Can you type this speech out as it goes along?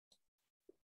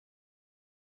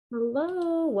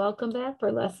Hello, welcome back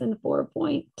for lesson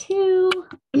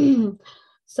 4.2.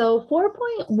 So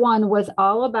 4.1 was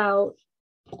all about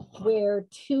where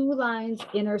two lines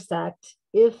intersect,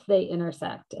 if they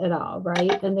intersect at all,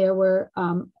 right? And there were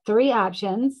three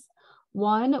options.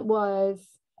 One was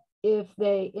if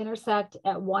they intersect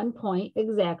at one point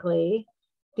exactly.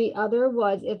 The other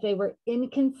was if they were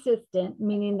inconsistent,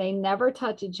 meaning they never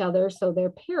touch each other, so they're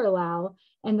parallel.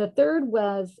 And the third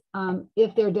was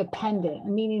if they're dependent,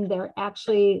 meaning they're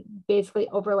actually basically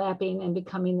overlapping and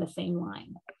becoming the same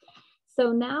line.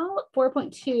 So now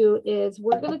 4.2 is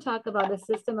we're going to talk about a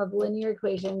system of linear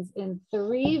equations in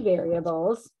three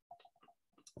variables,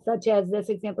 such as this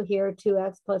example here,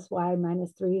 2x plus y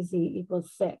minus 3z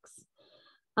equals 6.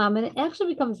 And it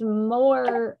actually becomes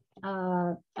more,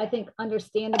 I think,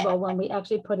 understandable when we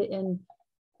actually put it in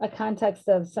a context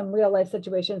of some real life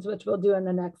situations, which we'll do in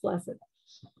the next lesson.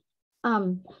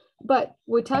 But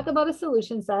we talk about a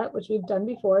solution set, which we've done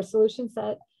before. A solution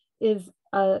set is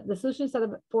the solution set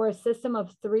for a system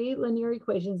of three linear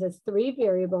equations as three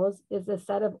variables is a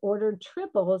set of ordered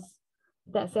triples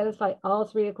that satisfy all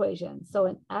three equations. So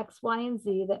an x, y, and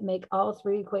z that make all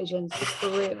three equations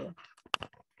true.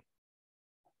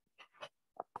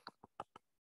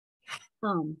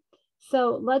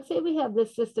 So let's say we have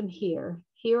this system here.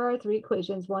 Here are three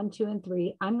equations, 1, 2, and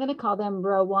 3. I'm going to call them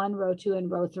row 1, row 2,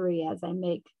 and row 3 as I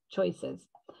make choices.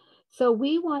 So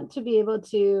we want to be able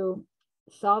to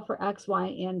solve for x, y,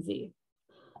 and z.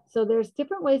 So there's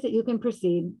different ways that you can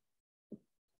proceed.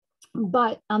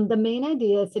 But the main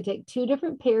idea is to take two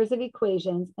different pairs of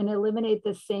equations and eliminate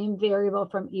the same variable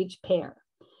from each pair.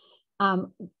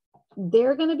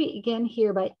 They're going to begin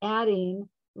here by adding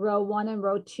row 1 and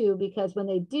row 2, because when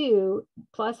they do,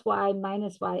 plus y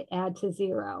minus y add to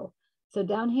 0. So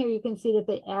down here, you can see that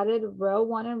they added row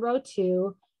 1 and row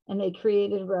 2, and they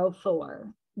created row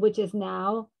 4, which is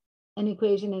now an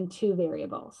equation in two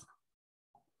variables.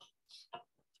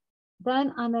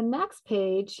 Then on the next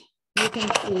page, you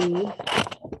can see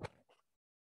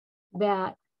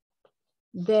that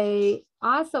they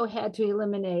also had to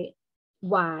eliminate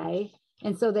y.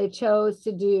 And so they chose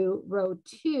to do row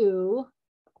 2,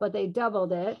 but they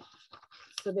doubled it.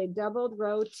 So they doubled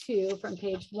row 2 from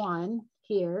page 1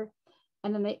 here,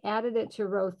 and then they added it to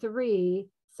row 3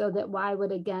 so that y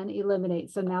would again eliminate.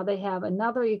 So now they have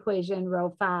another equation,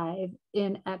 row 5,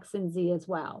 in x and z as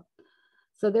well.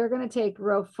 So they're going to take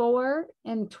row 4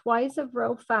 and twice of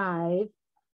row 5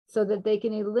 so that they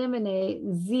can eliminate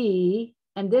z.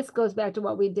 And this goes back to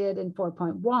what we did in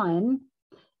 4.1.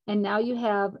 And now you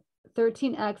have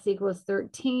 13x equals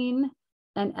 13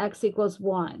 and x equals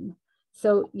 1.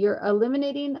 So you're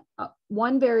eliminating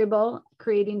one variable,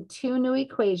 creating two new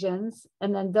equations,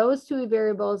 and then those two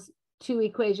variables, two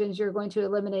equations, you're going to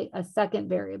eliminate a second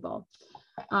variable.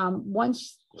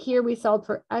 Once here we solved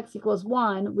for x equals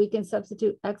 1, we can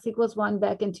substitute x equals 1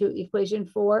 back into equation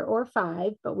 4 or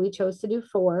 5, but we chose to do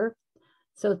 4.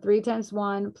 So 3 times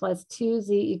 1 plus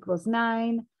 2z equals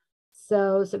 9.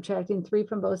 So subtracting 3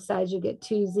 from both sides, you get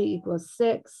 2z equals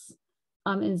 6,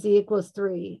 and z equals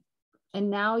 3. And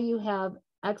now you have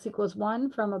x equals 1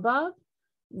 from above,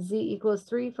 z equals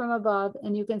 3 from above,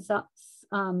 and you can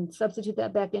substitute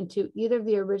that back into either of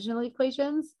the original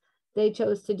equations. They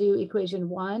chose to do equation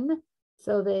 1.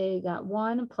 So they got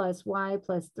 1 plus y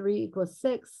plus 3 equals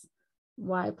 6,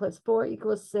 y plus 4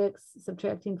 equals 6.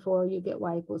 Subtracting 4, you get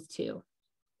y equals 2.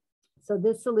 So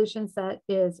this solution set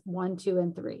is 1, 2,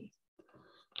 and 3.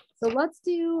 So let's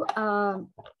do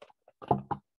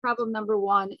problem number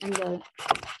 1 in the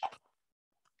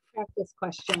practice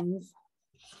questions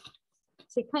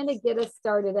to kind of get us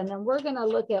started. And then we're going to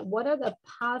look at what are the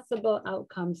possible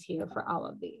outcomes here for all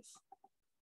of these.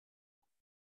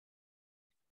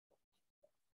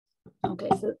 Okay,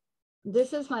 so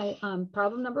this is my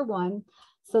problem number 1.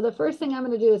 So the first thing I'm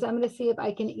going to do is I'm going to see if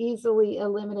I can easily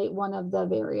eliminate one of the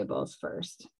variables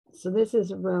first. So this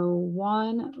is row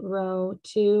 1, row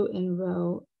 2, and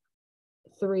row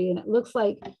 3. And it looks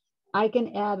like I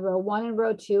can add row 1 and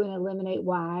row 2 and eliminate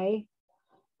y.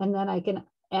 And then I can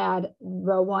add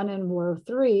row 1 and row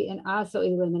 3 and also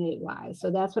eliminate y.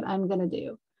 So that's what I'm going to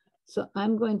do. So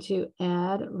I'm going to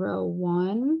add row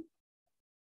 1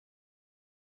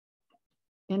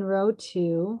 and row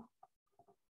 2.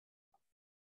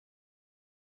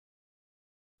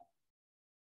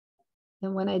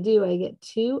 And when I do, I get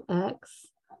 2x,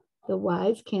 the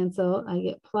y's cancel, I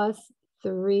get plus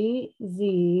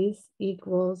 3z's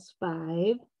equals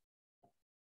 5.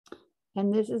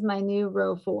 And this is my new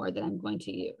row 4 that I'm going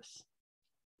to use.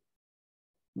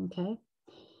 Okay.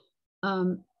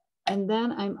 And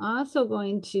then I'm also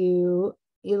going to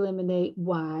eliminate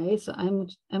y. So I'm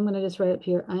going to just write up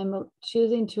here, I'm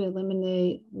choosing to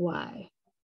eliminate y.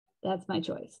 That's my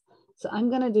choice. So I'm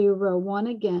going to do row 1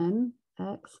 again,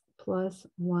 x plus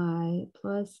y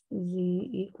plus z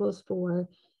equals 4.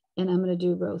 And I'm going to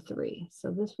do row 3.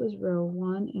 So this was row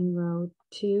 1 and row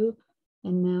 2.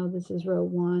 And now this is row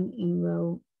 1 and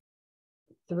row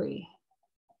 3.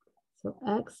 So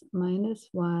x minus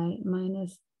y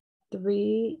minus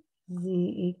 3z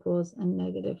equals a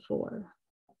negative 4.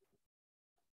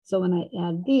 So when I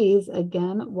add these,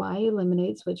 again, y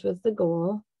eliminates, which was the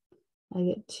goal. I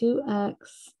get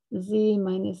 2x, z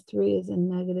minus 3 is a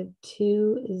negative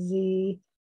 2z,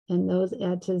 and those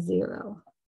add to 0.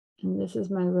 And this is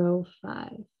my row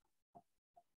 5.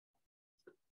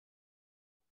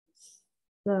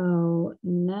 So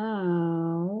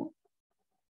now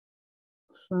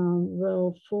from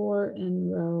row 4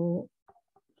 and row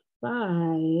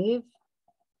 5,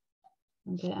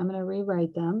 okay, I'm going to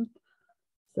rewrite them.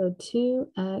 So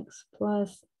 2x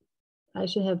plus, I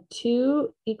should have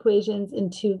 2 equations in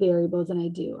 2 variables, and I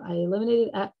do. I eliminated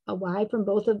a y from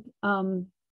both of, from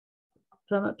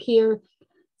up here.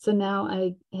 So now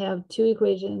I have 2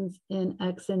 equations in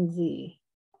x and z.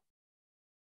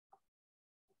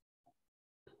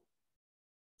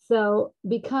 So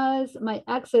because my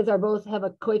x's are both have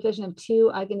a coefficient of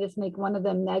 2, I can just make one of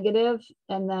them negative,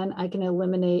 and then I can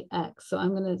eliminate x. So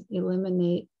I'm going to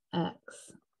eliminate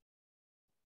x.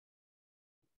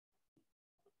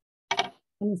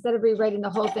 And instead of rewriting the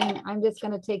whole thing, I'm just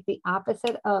going to take the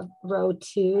opposite of row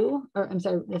 2, or I'm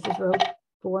sorry, this is row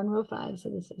 4 and row 5. So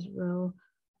this is row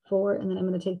 4, and then I'm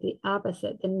going to take the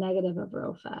opposite, the negative of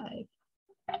row 5.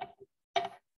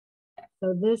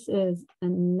 So this is a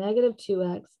negative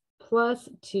 2x plus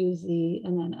 2z,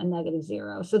 and then a negative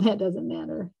 0. So that doesn't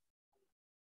matter.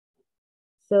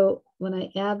 So when I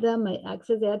add them, my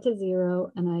x's add to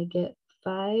 0, and I get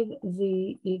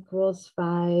 5z equals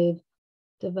 5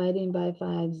 dividing by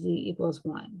 5z equals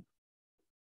 1.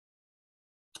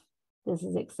 This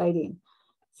is exciting.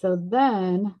 So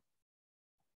then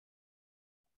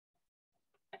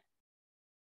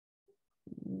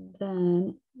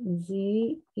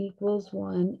z equals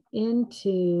 1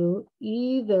 into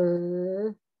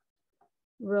either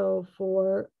row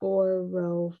 4 or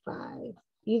row 5.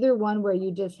 Either one where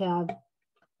you just have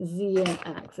z and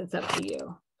x, it's up to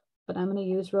you. But I'm going to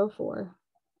use row 4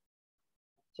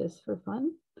 just for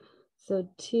fun. So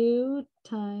 2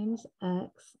 times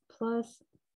x plus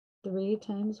 3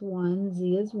 times 1,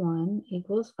 z is 1,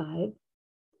 equals 5.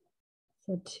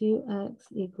 So 2x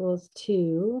equals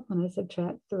 2 when I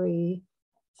subtract 3.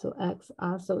 So x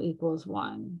also equals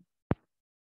 1.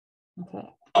 Okay.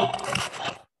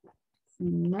 So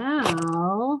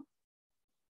now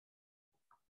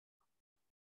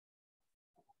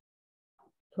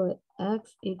put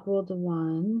x equal to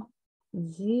 1,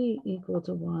 z equal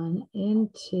to 1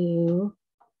 into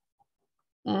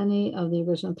any of the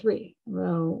original 3.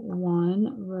 Row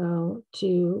 1, row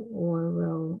 2, or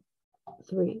row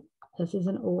 3. This is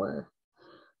an or.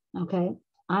 Okay,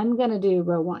 I'm going to do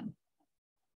row 1.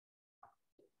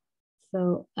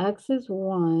 So x is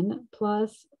 1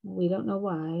 plus, we don't know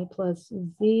y, plus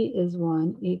z is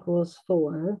 1 equals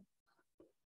 4.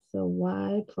 So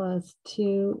y plus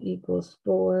 2 equals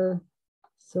 4.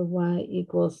 So y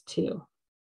equals 2.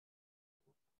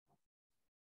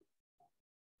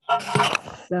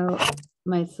 So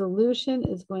my solution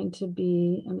is going to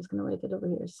be, I'm just going to write that over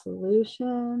here.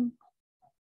 Solution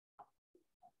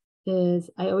is,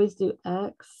 I always do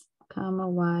x, comma,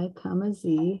 y, comma,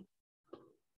 z.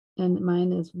 And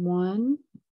mine is 1,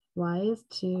 y is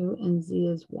 2, and z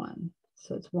is 1.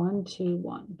 So it's 1, 2,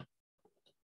 1.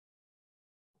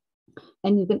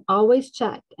 And you can always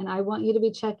check, and I want you to be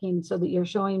checking so that you're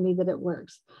showing me that it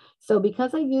works. So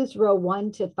because I used row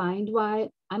 1 to find y,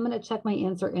 I'm going to check my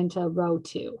answer into row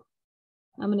 2.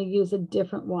 I'm going to use a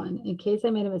different one. In case I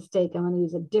made a mistake, I'm going to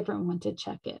use a different one to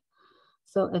check it.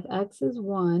 So if x is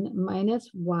 1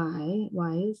 minus y,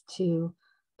 y is 2,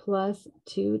 plus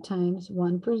 2 times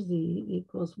 1 for z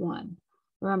equals 1.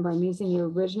 Remember, I'm using the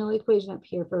original equation up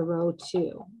here for row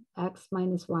 2, x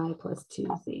minus y plus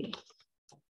 2z.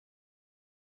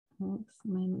 X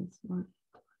minus y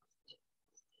plus 2z.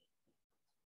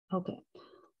 Okay,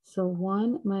 so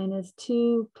 1 minus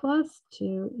 2 plus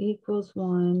 2 equals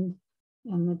 1,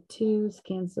 and the 2's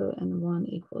cancel, and 1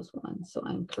 equals 1, so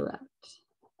I'm correct.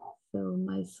 So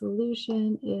my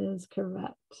solution is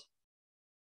correct.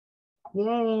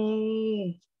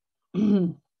 Yay.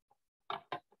 Okay,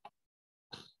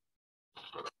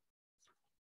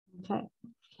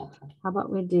 how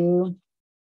about we do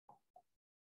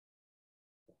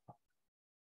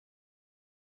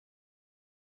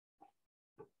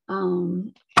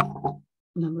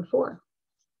Number 4.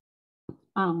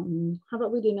 How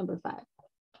about we do number 5?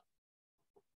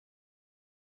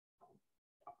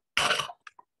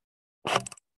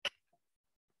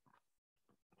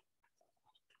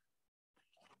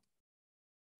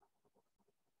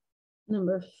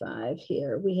 Number 5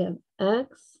 here, we have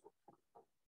x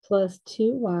plus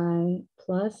 2y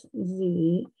plus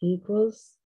z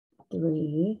equals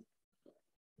 3.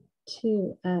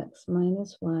 2x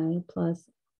minus y plus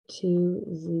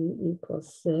 2z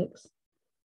equals 6.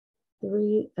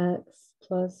 3x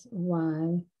plus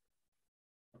y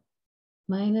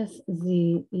minus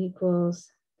z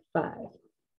equals 5.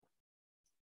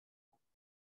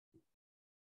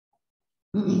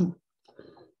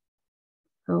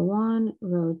 Row 1,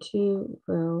 row 2,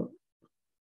 row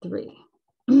 3.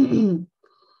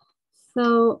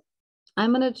 So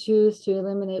I'm going to choose to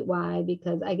eliminate y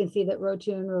because I can see that row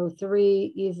 2 and row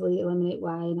 3 easily eliminate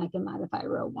y, and I can modify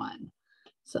row 1.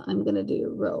 So I'm going to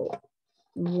do row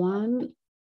 1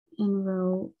 and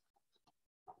row,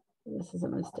 this is a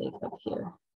mistake up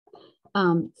here.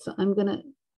 So I'm going to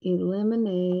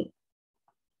eliminate,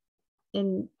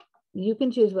 and you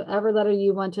can choose whatever letter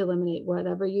you want to eliminate,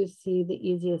 whatever you see the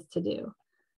easiest to do.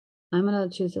 I'm going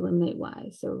to choose to eliminate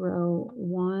y. So row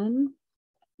 1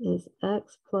 is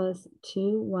x plus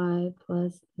 2y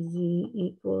plus z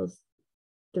equals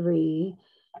 3.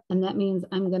 And that means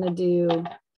I'm going to do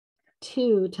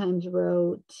 2 times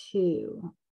row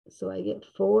 2. So I get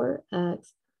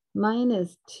 4x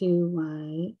minus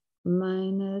 2y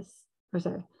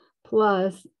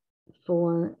plus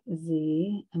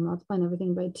 4z. I'm multiplying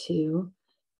everything by 2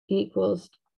 equals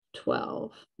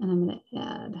 12. And I'm going to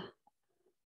add.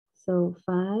 So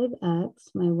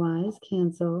 5x, my y's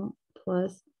cancel,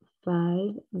 plus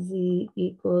 5z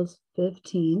equals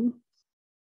 15.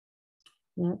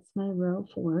 That's my row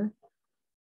 4.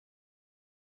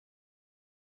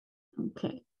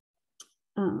 Okay.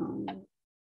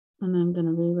 And I'm going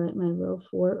to rewrite my row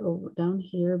 4 over down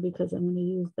here because I'm going to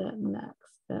use that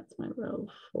next. That's my row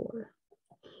 4.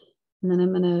 And then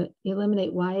I'm going to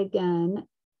eliminate y again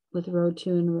with row 2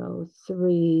 and row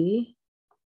 3.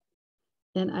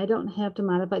 And I don't have to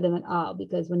modify them at all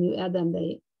because when you add them,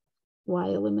 y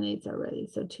eliminates already.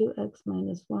 So 2x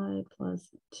minus y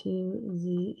plus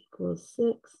 2z equals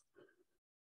 6.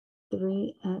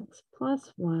 3x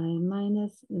plus y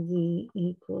minus z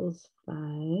equals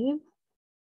 5.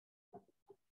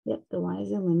 Yep, the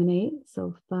y's eliminate.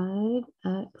 So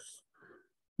 5x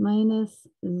minus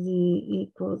z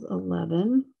equals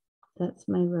 11. That's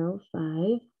my row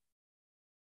 5.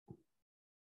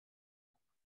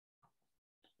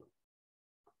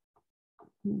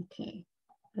 Okay,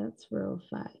 that's row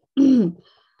 5.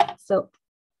 So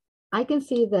I can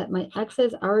see that my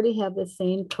x's already have the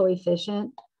same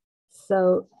coefficient.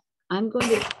 So I'm going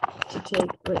to take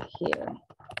right here,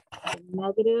 the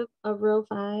negative of row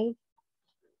 5.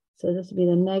 So this would be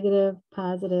the negative,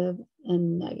 positive,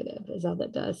 and negative is all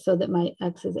that does, so that my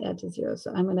x's add to 0.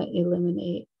 So I'm going to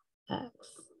eliminate x.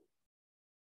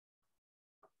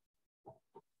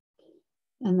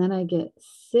 And then I get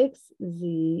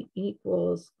 6z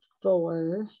equals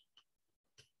 4.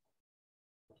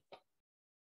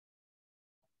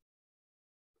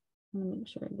 Let me make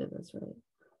sure I did this right.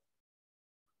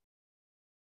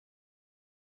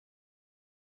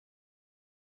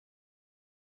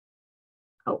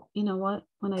 Oh, you know what?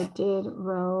 When I did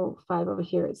row 5 over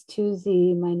here, it's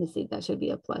 2z minus z. That should be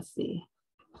a plus z.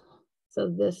 So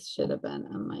this should have been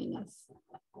a minus.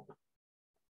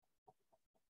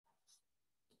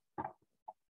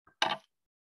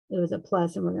 It was a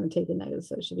plus, and we're going to take the negative,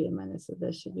 so it should be a minus. So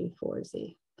this should be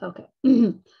 4z. Okay.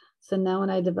 So now when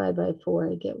I divide by 4,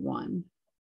 I get 1.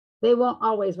 They won't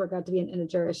always work out to be an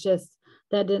integer. It's just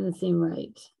that didn't seem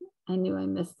right. I knew I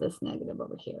missed this negative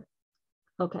over here.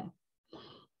 Okay.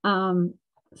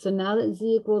 So now that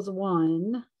z equals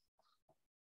 1,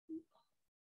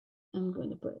 I'm going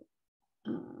to put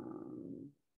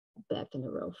back into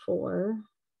row 4.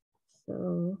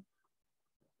 So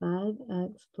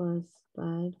 5x plus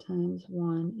 5 times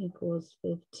 1 equals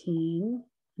 15.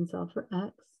 And solve for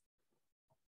x.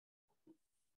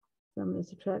 So I'm going to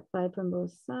subtract 5 from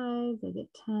both sides. I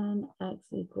get 10.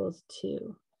 X equals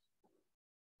 2.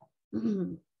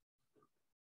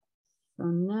 So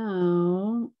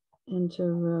now into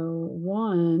row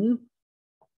 1,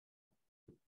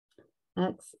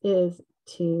 x is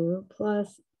 2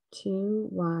 plus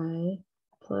 2y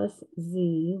plus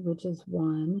z, which is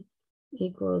 1,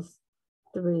 equals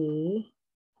 3.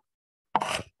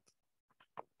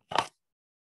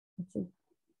 That's a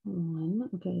 1.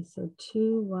 Okay, so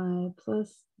 2y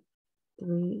plus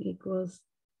 3 equals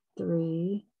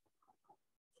 3.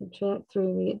 Subtract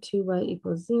 3, we get 2y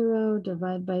equals 0.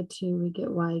 Divide by 2, we get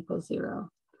y equals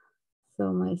 0.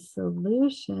 So my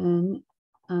solution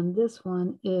on this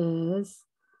one is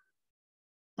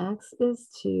x is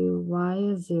 2, y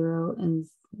is 0,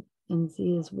 and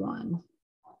z is 1.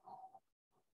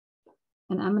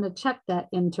 And I'm going to check that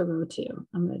into row 2.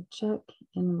 I'm going to check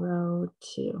in row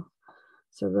 2.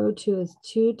 So row 2 is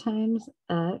 2 times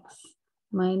x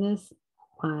minus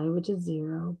y, which is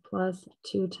 0, plus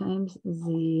 2 times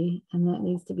z, and that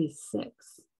needs to be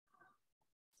 6.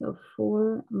 So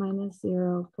 4 minus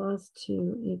 0 plus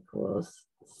 2 equals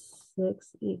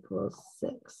 6 equals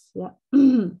 6. Yep.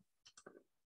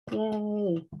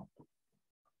 Yay.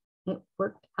 It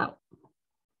worked out.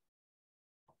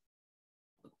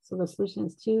 So the solution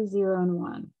is 2, 0, and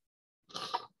 1.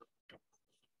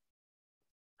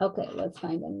 Okay, let's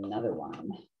find another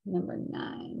one. Number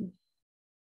 9.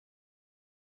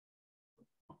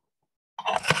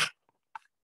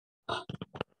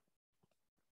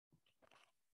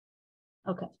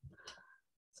 Okay,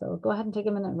 so go ahead and take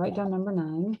a minute and write down number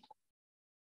 9.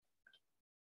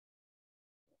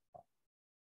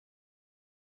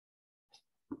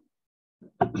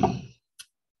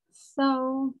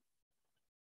 So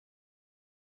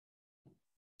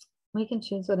we can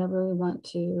choose whatever we want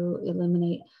to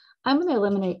eliminate. I'm going to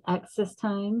eliminate x this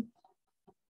time.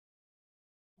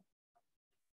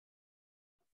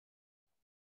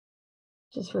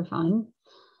 Just for fun.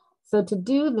 So to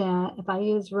do that, if I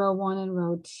use row 1 and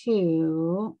row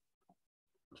 2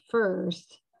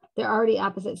 first, they're already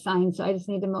opposite signs, so I just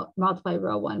need to multiply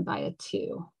row 1 by a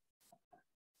 2.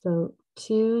 So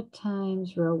 2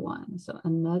 times row 1, so a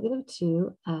negative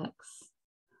 2x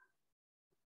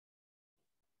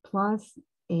plus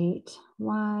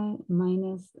 8y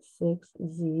minus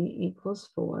 6z equals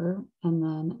 4, and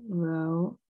then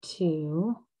row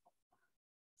 2.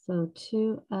 So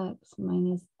 2x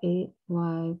minus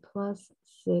 8y plus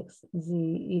 6z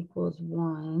equals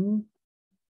 1.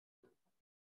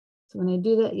 So when I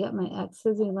do that, yep, my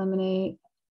x's eliminate.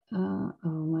 Oh,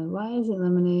 my y's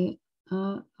eliminate.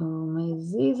 Oh, my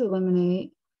z's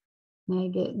eliminate. And I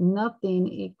get nothing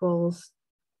equals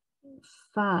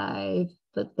 5,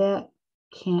 but that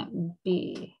can't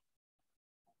be.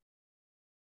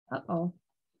 Uh-oh.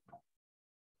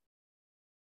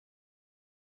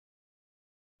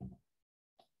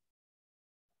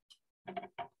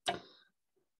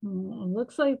 It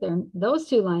looks like those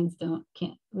two lines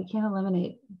we can't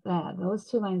eliminate that. Those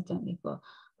two lines don't equal.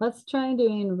 Let's try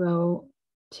doing row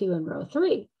 2 and row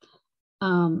 3.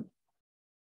 I'm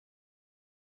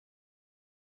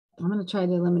going to try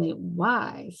to eliminate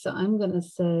y. So I'm going to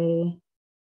say,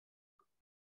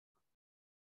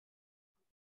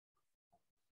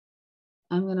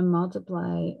 I'm going to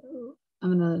multiply,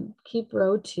 I'm going to keep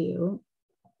row 2.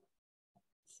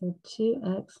 So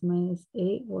 2x minus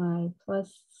 8y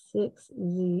plus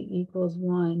 6z equals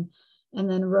 1. And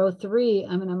then row 3,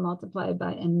 I'm going to multiply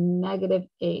by a negative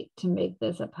 8 to make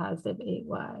this a positive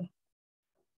 8y.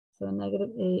 So a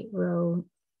negative 8 row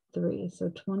 3. So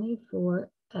 24,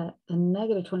 a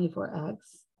negative 24x,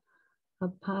 a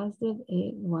positive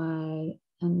 8y,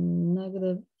 and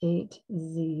negative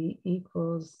 8z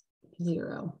equals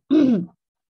 0.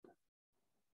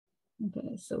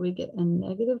 Okay, so we get a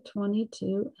negative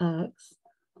 22x.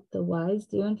 The y's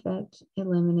do in fact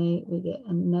eliminate. We get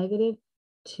a negative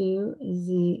 2z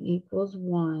equals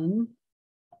 1.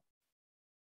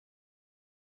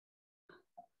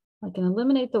 I can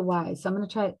eliminate the y's. So I'm going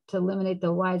to try to eliminate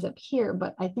the y's up here,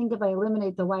 but I think if I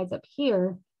eliminate the y's up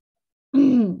here,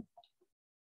 you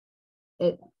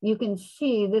can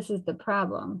see this is the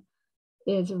problem.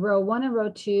 Is row 1 and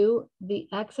row 2, the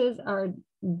x's are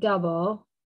double.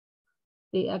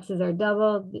 The x's are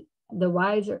double, the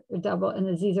y's are double, and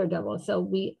the z's are double. So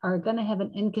we are going to have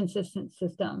an inconsistent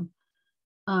system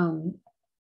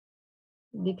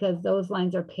because those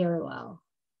lines are parallel.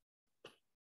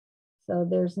 So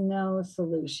there's no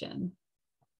solution.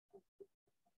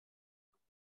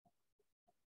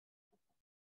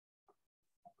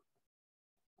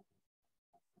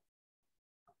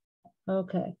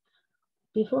 Okay.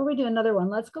 Before we do another one,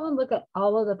 let's go and look at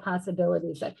all of the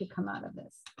possibilities that could come out of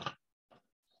this.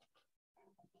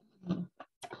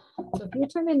 So if you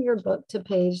turn in your book to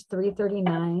page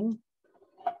 339,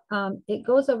 it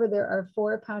goes over there are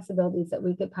 4 possibilities that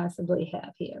we could possibly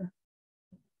have here.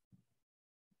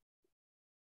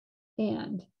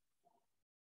 And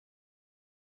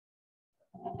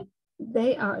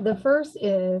they are, the first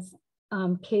is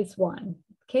case 1.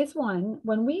 Case 1,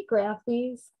 when we graph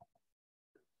these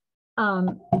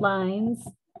lines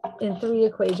in 3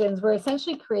 equations, we're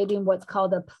essentially creating what's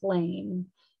called a plane.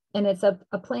 And it's a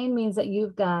plane means that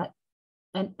you've got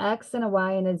an X and a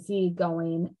Y and a Z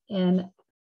going, and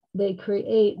they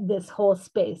create this whole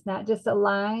space, not just a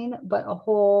line, but a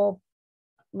whole,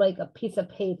 like a piece of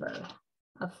paper,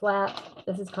 a flat,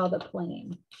 this is called a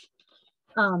plane.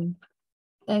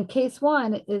 And case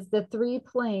one is the three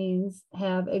planes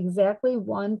have exactly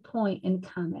one point in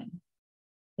common.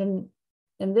 In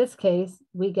this case,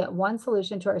 we get one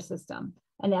solution to our system.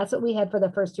 And that's what we had for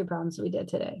the first two problems we did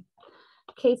today.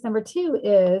 Case number two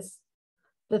is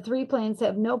the three planes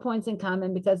have no points in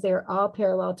common because they are all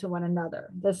parallel to one another.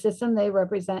 The system they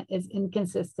represent is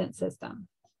inconsistent system.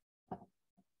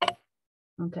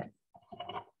 Okay.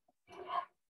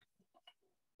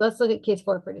 Let's look at case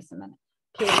four for just a minute.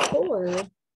 Case four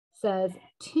says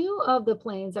two of the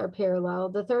planes are parallel.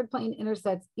 The third plane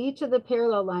intersects each of the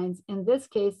parallel lines. In this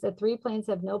case, the three planes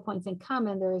have no points in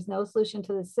common. There is no solution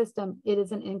to the system. It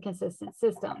is an inconsistent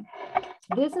system.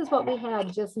 This is what we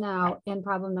had just now in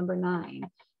problem number 9,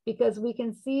 because we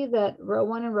can see that row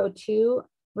 1 and row 2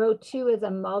 is a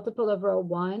multiple of row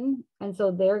 1. And so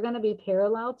they're going to be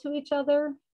parallel to each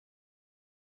other.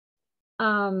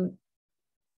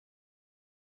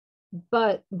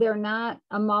 But they're not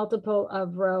a multiple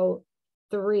of row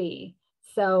 3.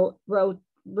 So row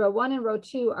 1 and row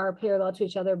 2 are parallel to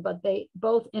each other, but they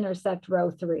both intersect row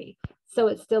 3. So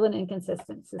it's still an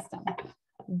inconsistent system.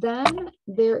 Then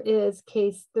there is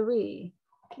case 3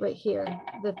 right here.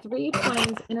 The three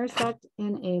planes intersect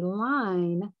in a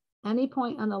line. Any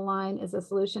point on the line is a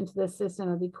solution to the system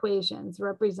of equations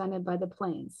represented by the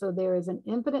planes. So there is an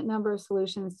infinite number of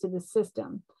solutions to the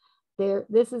system.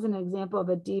 This is an example of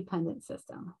a dependent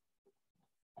system.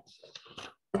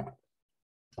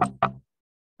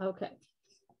 Okay.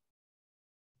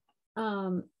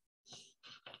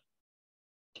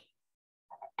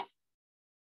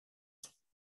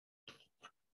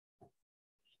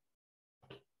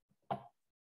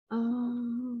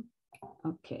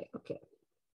 Okay.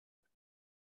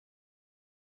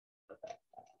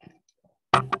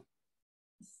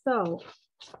 So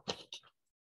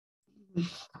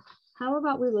how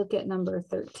about we look at number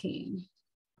 13?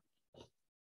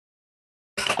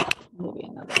 Maybe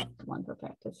another one for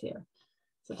practice here.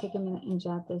 So take a minute and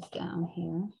jot this down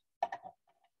here.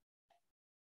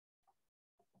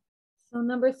 So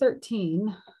number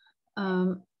 13,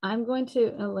 I'm going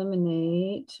to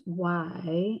eliminate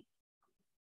Y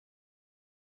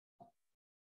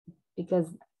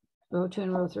because row 2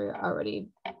 and row 3 are already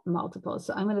multiples.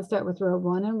 So I'm going to start with row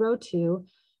 1 and row 2.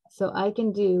 So I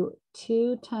can do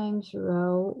 2 times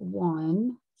row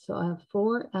 1. So I have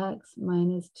 4x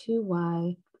minus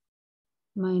 2y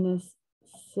minus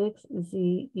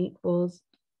 6z equals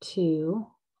 2.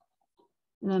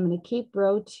 And I'm going to keep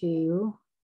row 2,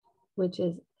 which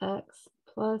is x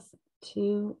plus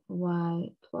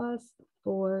 2y plus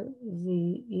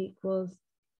 4z equals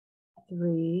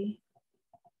 3.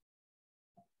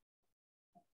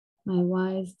 My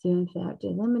y's do in fact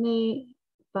eliminate.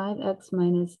 5x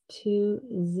minus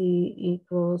 2z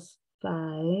equals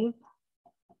 5.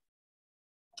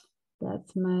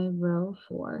 That's my row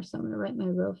 4. So I'm going to write my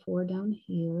row 4 down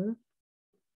here.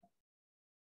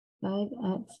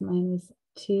 5x minus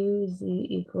 2z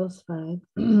equals 5.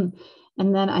 And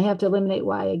then I have to eliminate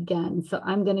y again. So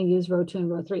I'm going to use row 2 and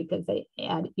row 3 because they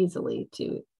add easily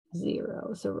to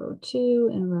 0. So row 2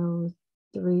 and row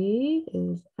 3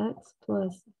 is x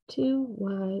plus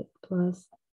 2y plus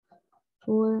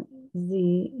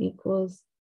 4z equals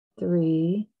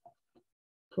 3.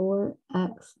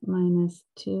 4x minus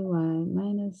 2y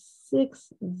minus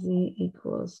 6z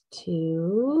equals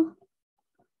 2.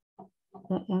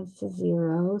 That adds to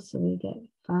 0. So we get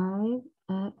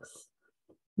 5x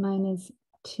minus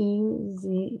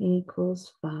 2z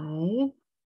equals 5.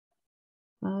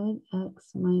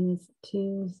 5x minus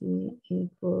 2z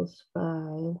equals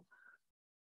 5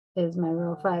 is my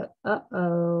row 5.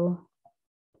 Uh-oh.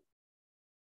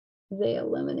 They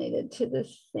eliminated to the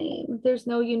same. There's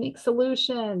no unique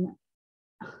solution.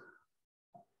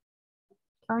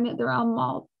 Darn it,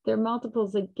 they're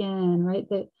multiples again, right?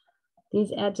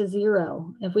 These add to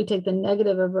 0. If we take the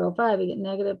negative of row 5, we get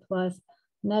negative plus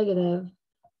negative.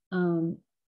 And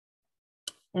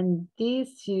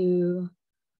these two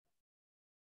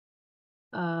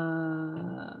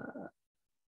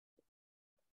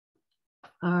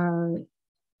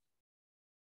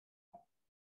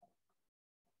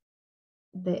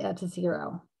they add to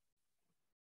 0.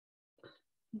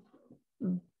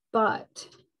 But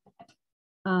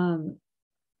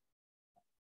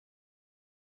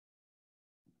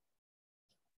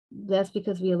that's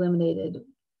because we eliminated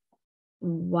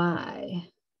y.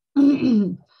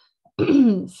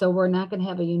 So we're not going to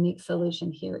have a unique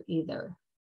solution here either.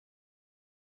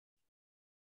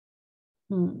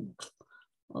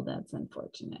 Well, that's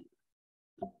unfortunate.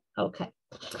 Okay,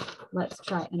 let's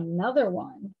try another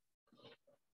one.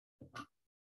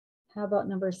 How about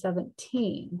number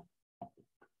 17?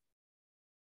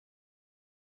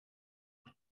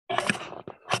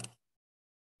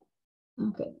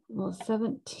 Okay, well,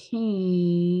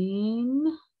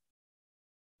 17,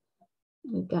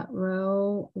 we've got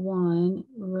row 1,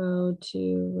 row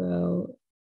 2, row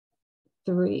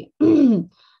 3.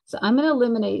 So I'm going to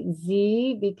eliminate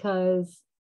Z because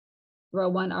row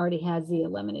 1 already has Z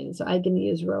eliminated. So I can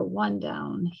use row 1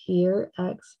 down here,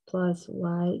 X plus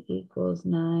Y equals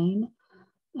 9.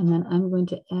 And then I'm going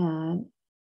to add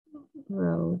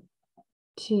row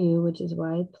 2, which is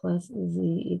Y plus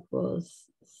Z equals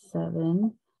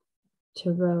 7,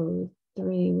 to row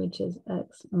 3, which is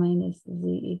X minus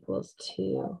Z equals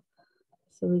 2.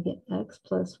 So we get X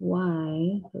plus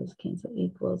Y, those cancel,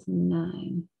 equals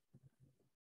 9.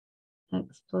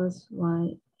 X plus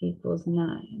Y equals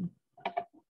 9.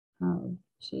 Oh,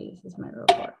 geez, this is my row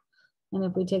 4. And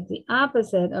if we take the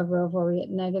opposite of row 4, we get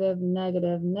negative,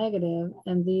 negative, negative,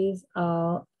 and these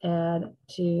all add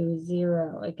to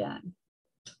 0 again.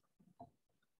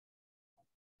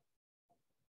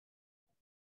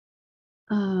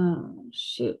 Oh,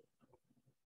 shoot.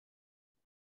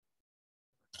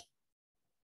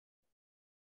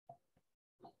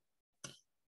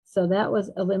 So that was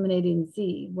eliminating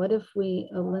Z. What if we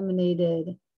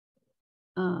eliminated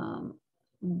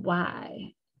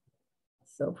Y?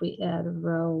 So if we add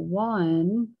row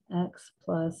 1, X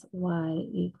plus Y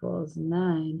equals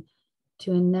 9,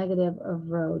 to a negative of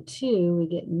row 2, we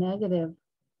get negative,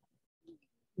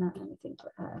 not anything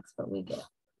for X, but we get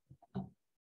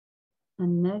a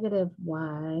negative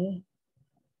Y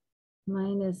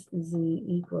minus Z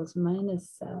equals minus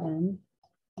 7.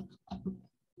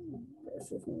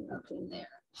 This is nothing there.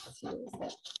 Let's use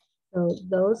that. So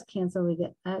those cancel, we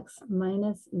get X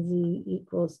minus Z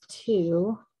equals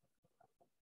 2.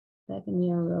 Back in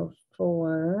your row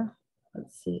 4,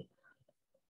 let's see.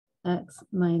 X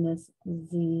minus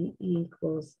Z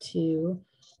equals 2.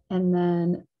 And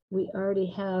then we already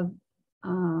have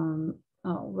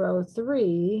row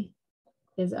 3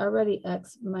 is already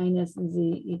X minus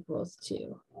Z equals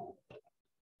 2.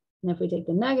 And if we take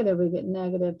the negative, we get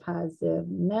negative, positive,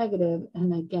 negative,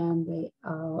 and again, they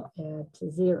all add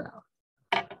to 0.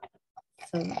 So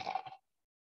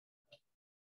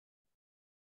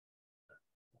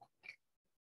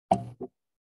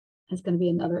it's going to be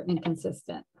another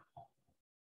inconsistent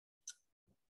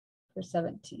for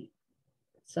 17.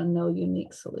 So no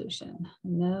unique solution.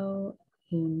 No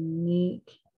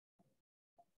unique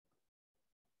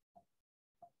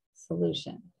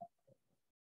solution.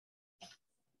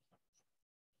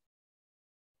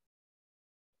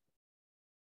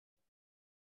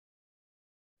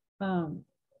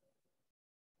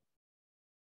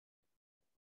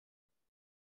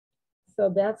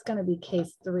 So that's going to be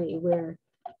case 3, where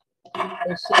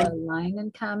they share a line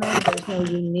in common. There's no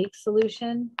unique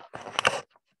solution.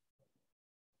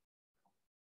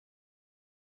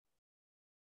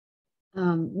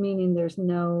 Meaning there's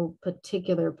no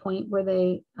particular point where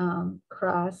they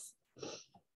cross.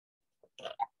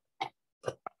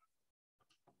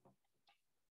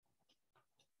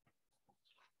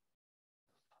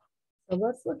 So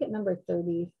let's look at number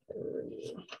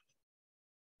 33.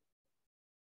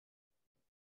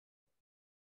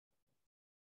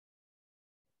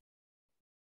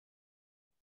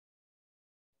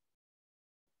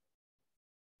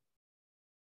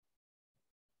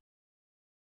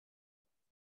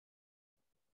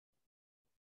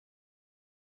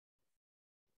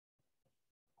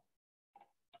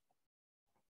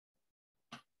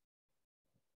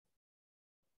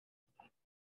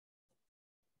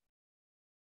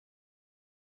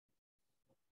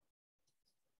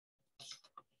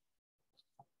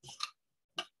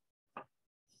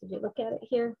 Did you look at it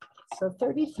here? So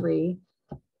 33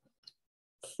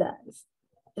 says,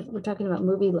 if we're talking about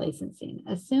movie licensing,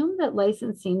 assume that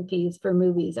licensing fees for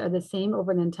movies are the same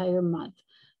over an entire month,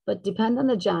 but depend on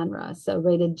the genre. So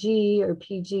rated G or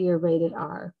PG or rated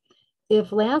R.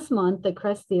 If last month the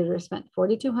Crest Theater spent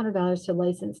 $4,200 to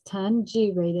license 10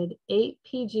 G-rated, 8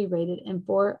 PG-rated, and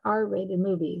 4 R-rated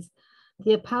movies,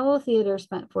 the Apollo Theater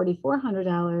spent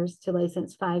 $4,400 to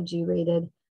license 5 G-rated,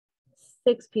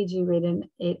 6 PG-rated, and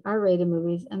 8 R-rated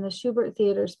movies, and the Schubert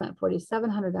Theater spent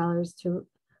 $4,700 to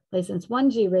license 1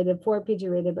 G-rated, 4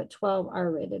 PG-rated, but 12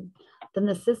 R-rated. Then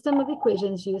the system of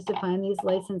equations used to find these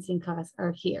licensing costs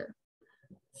are here.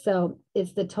 So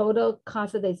it's the total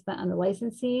cost that they spent on the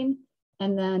licensing,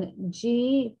 and then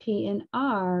G, P, and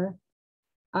R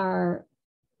are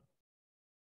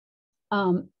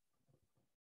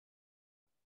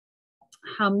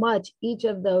how much each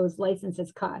of those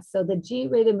licenses cost. So the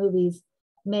G-rated movies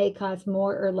may cost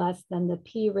more or less than the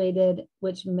P-rated,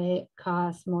 which may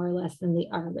cost more or less than the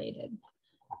R-rated.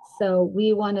 So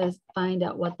we want to find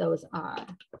out what those are.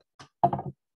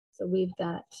 So we've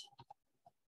got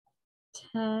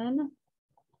 10G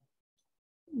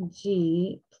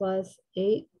plus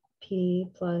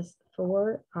 8P plus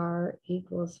 4R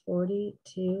equals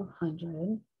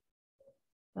 4,200.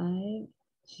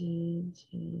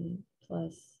 5GG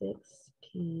plus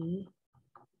 6P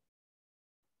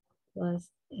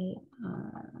plus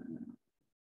 8R,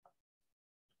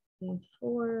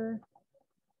 4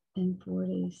 and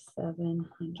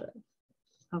 4,700.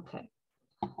 Okay,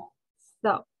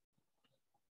 so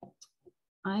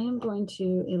I am going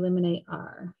to eliminate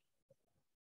R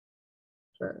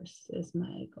first is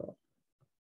my goal.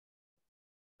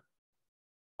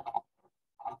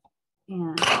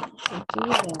 And to do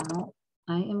that,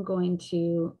 I am going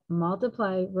to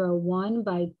multiply row 1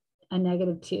 by a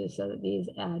 -2 so that these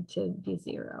add to be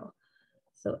 0.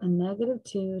 So a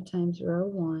 -2 times row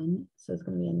 1, so it's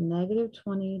going to be a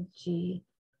 -20G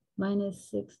minus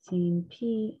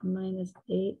 16P minus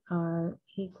 8R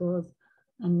equals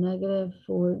a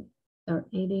 -4 or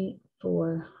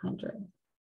 8,400.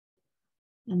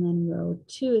 And then row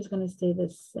 2 is going to stay the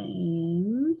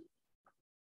same.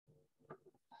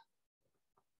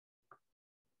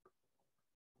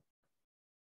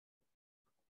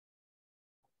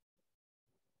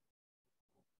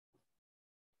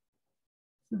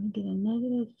 So we get a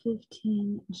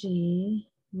 -15G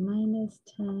minus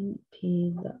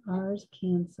 10P, the R's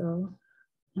cancel,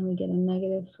 and we get a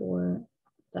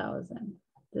 -4,000.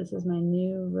 This is my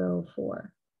new row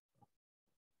 4.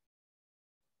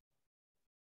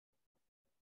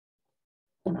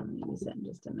 And I'm going to use that in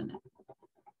just a minute.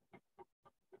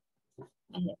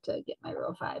 I have to get my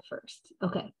row 5 first.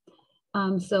 Okay,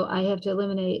 so I have to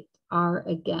eliminate R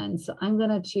again. So I'm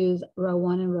going to choose row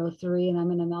 1 and row 3, and I'm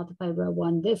going to multiply row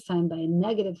 1 this time by a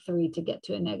 -3 to get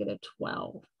to a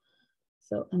 -12.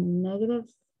 So a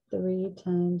 -3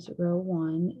 times row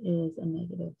 1 is a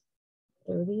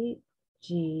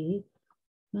 -30G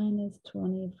minus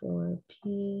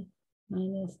 24P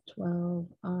minus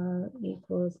 12R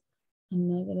equals a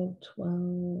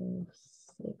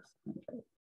 -12,600.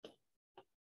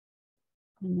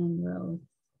 And then row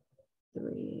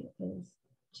 3 is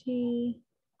G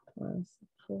plus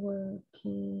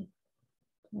 4P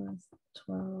plus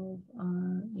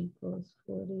 12R equals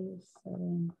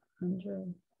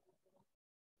 4,700.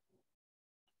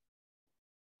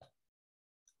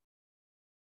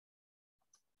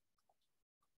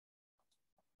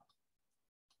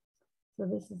 So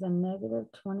this is a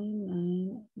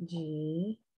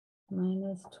 -29G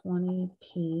minus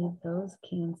 20P, those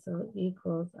cancel,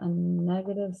 equals a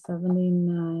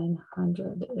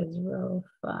 -7,900 is row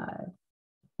 5.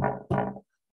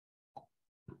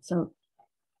 So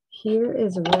here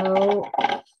is row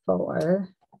 4.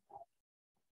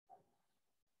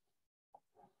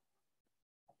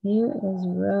 Here is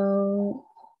row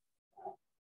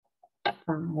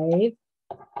 5.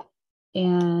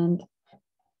 And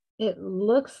it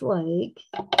looks like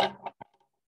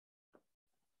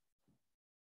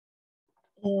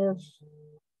if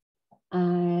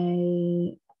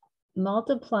I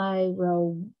multiply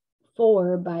row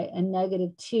 4 by a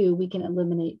 -2, we can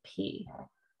eliminate P.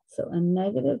 So a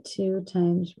 -2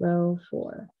 times row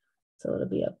 4. So it'll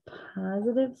be a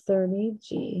positive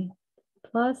 30G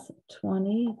plus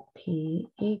 20P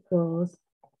equals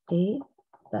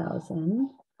 8,000.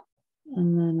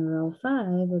 And then row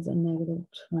 5 is a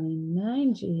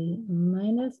 -29G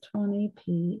minus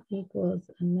 20P equals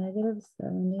a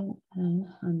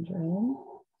 -7,900.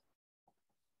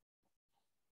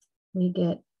 We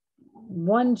get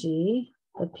 1G,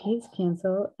 the P's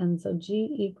cancel, and so G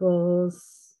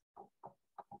equals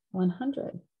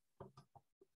 100.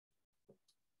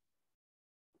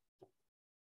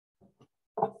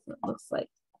 So it looks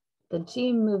like the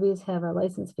G movies have a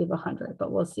license fee of 100,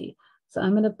 but we'll see. So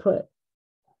I'm going to put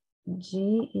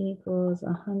G equals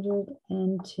 100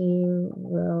 into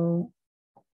row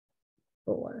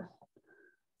 4.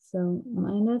 So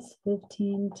minus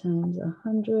 15 times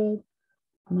 100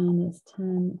 minus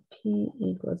 10P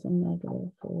equals a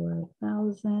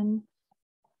 -4,000,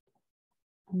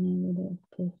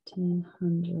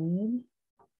 -1,500.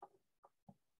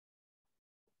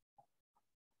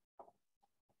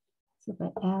 So if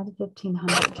I add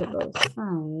 1,500 to both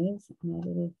sides,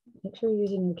 make sure you're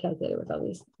using your calculator with all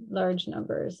these large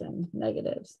numbers and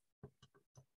negatives.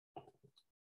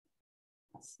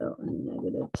 So a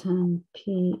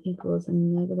 -10P equals a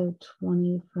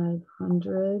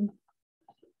 -2,500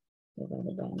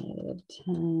 divided by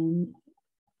 -10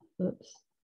 oops,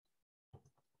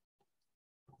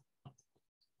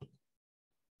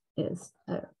 is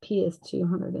P is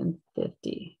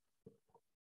 250.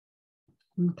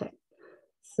 Okay,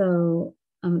 so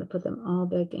I'm going to put them all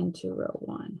back into row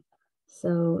 1.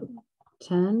 So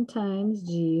 10 times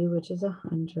G, which is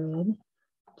 100,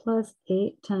 plus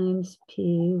 8 times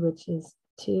P, which is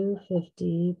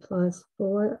 250, plus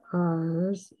 4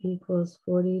 R's equals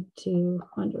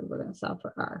 4,200. We're going to solve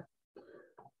for R.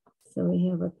 So we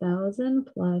have 1,000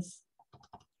 plus,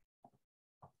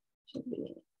 should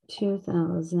be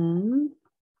 2,000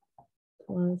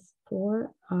 plus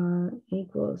 4R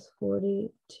equals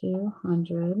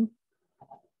 4,200.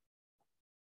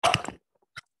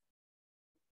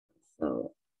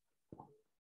 So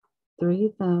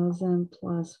 3,000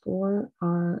 plus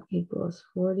 4R equals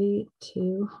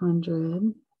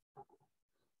 4,200.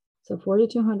 So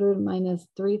 4,200 minus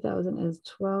 3,000 is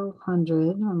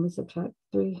 1,200. When we subtract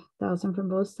 3,000 from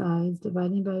both sides,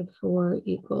 dividing by 4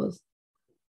 equals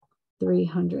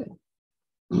 300.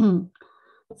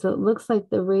 So it looks like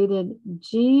the rated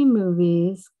G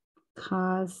movies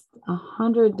cost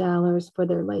 $100 for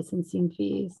their licensing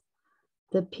fees.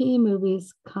 The PG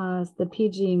movies cost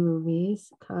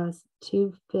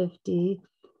 $250,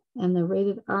 and the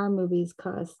rated R movies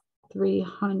cost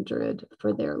 $300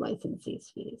 for their licensing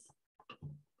fees.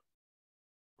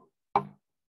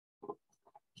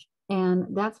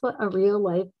 And that's what a real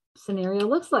life scenario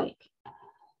looks like.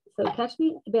 So catch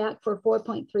me back for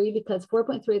 4.3, because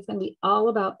 4.3 is going to be all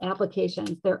about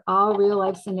applications. They're all real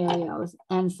life scenarios.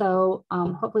 And so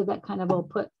hopefully that kind of will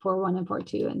put 4.1 and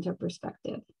 4.2 into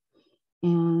perspective.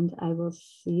 And I will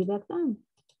see you back then.